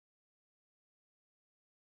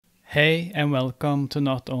Hey and welcome to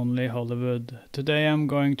Not Only Hollywood. Today I'm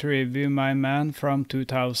going to review My Man from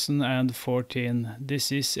 2014. This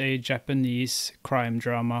is a Japanese crime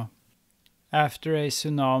drama. After a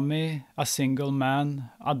tsunami, a single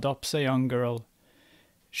man adopts a young girl.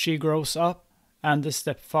 She grows up and the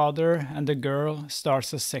stepfather and the girl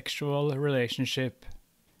starts a sexual relationship.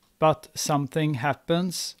 But something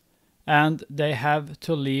happens and they have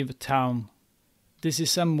to leave town. This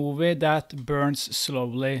is a movie that burns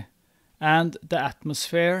slowly. And the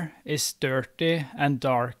atmosphere is dirty and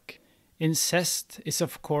dark. Incest is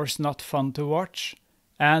of course not fun to watch,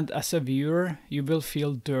 and as a viewer you will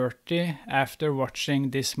feel dirty after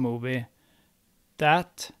watching this movie.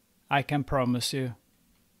 That I can promise you.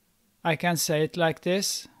 I can say it like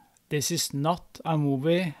this is not a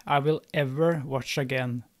movie I will ever watch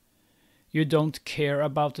again. You don't care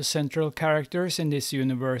about the central characters in this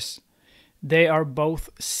universe. They are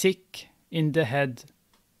both sick in the head.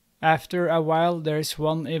 After a while there is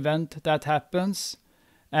one event that happens,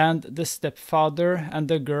 and the stepfather and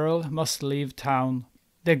the girl must leave town.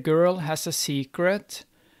 The girl has a secret,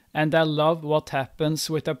 and I love what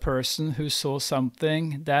happens with a person who saw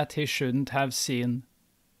something that he shouldn't have seen.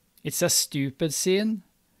 It's a stupid scene,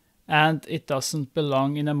 and it doesn't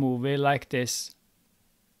belong in a movie like this.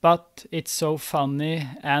 But it's so funny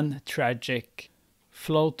and tragic.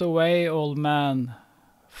 Float away, old man.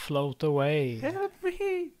 Float away. Help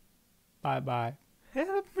me! Bye-bye.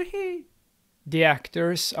 Help me! The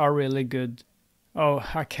actors are really good. Oh,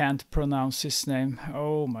 I can't pronounce his name.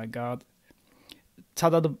 Oh my god.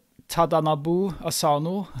 Tadanobu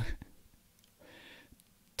Asano.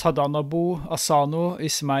 Tadanobu Asano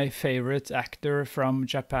is my favorite actor from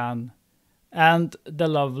Japan. And the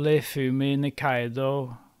lovely Fumi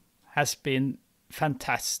Nikaido has been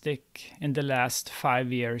fantastic in the last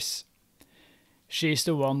 5 years. She's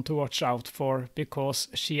the one to watch out for because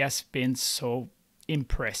she has been so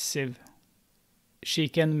impressive. She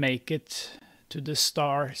can make it to the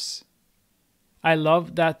stars. I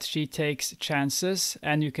love that she takes chances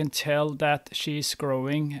and you can tell that she's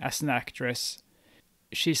growing as an actress.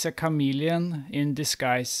 She's a chameleon in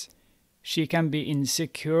disguise. She can be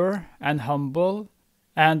insecure and humble,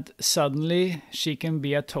 and suddenly she can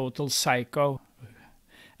be a total psycho.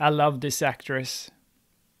 I love this actress.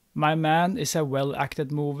 My Man is a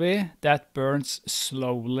well-acted movie that burns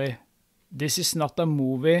slowly. This is not a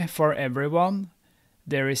movie for everyone.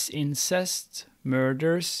 There is incest,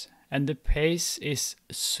 murders, and the pace is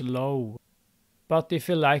slow. But if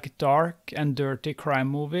you like dark and dirty crime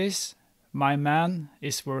movies, My Man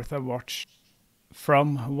is worth a watch.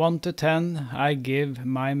 From 1 to 10, I give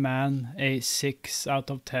My Man a 6 out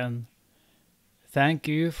of 10. Thank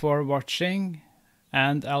you for watching,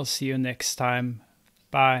 and I'll see you next time.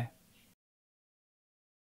 Bye.